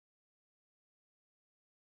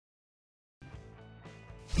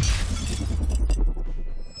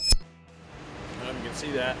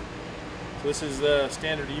see that. So this is the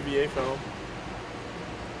standard EVA foam.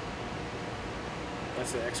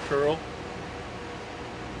 That's the X Curl.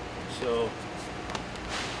 So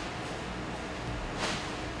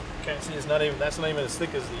you can't see, that's not even as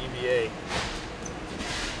thick as the EVA.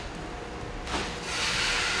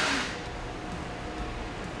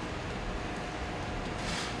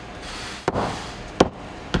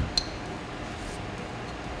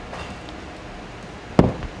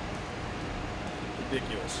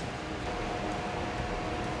 Ridiculous.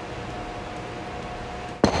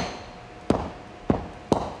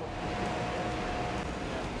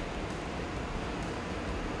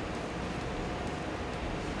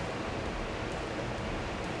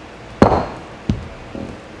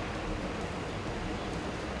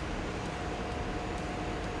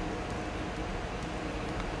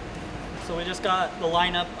 So we just got the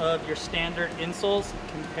lineup of your standard insoles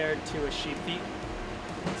compared to a sheep feet.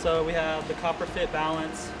 So we have the Copper Fit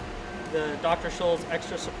Balance, the Dr. Scholl's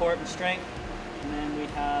Extra Support and Strength, and then we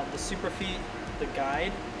have the Super Feet, the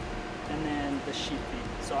Guide, and then the sheep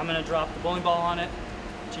feet. So I'm going to drop the bowling ball on it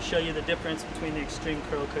to show you the difference between the Xtreme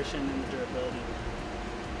Curl Cushion and the durability.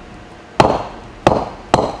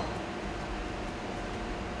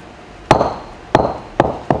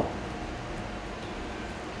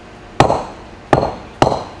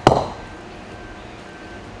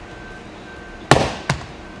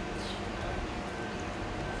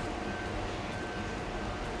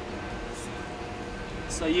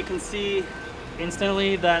 So you can see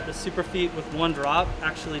instantly that the Super Feet with one drop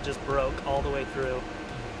actually just broke all the way through.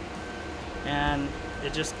 And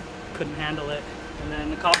it just couldn't handle it. And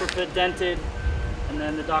then the Copper Fit dented, and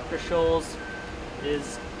then the Dr. Scholl's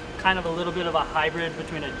is kind of a little bit of a hybrid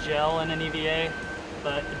between a gel and an EVA,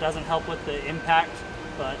 but it doesn't help with the impact,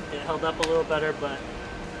 but it held up a little better. But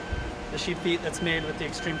the sheep feet that's made with the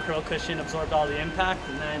Xtreme Curl Cushion absorbed all the impact,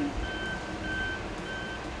 and then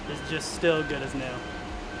is just still good as new.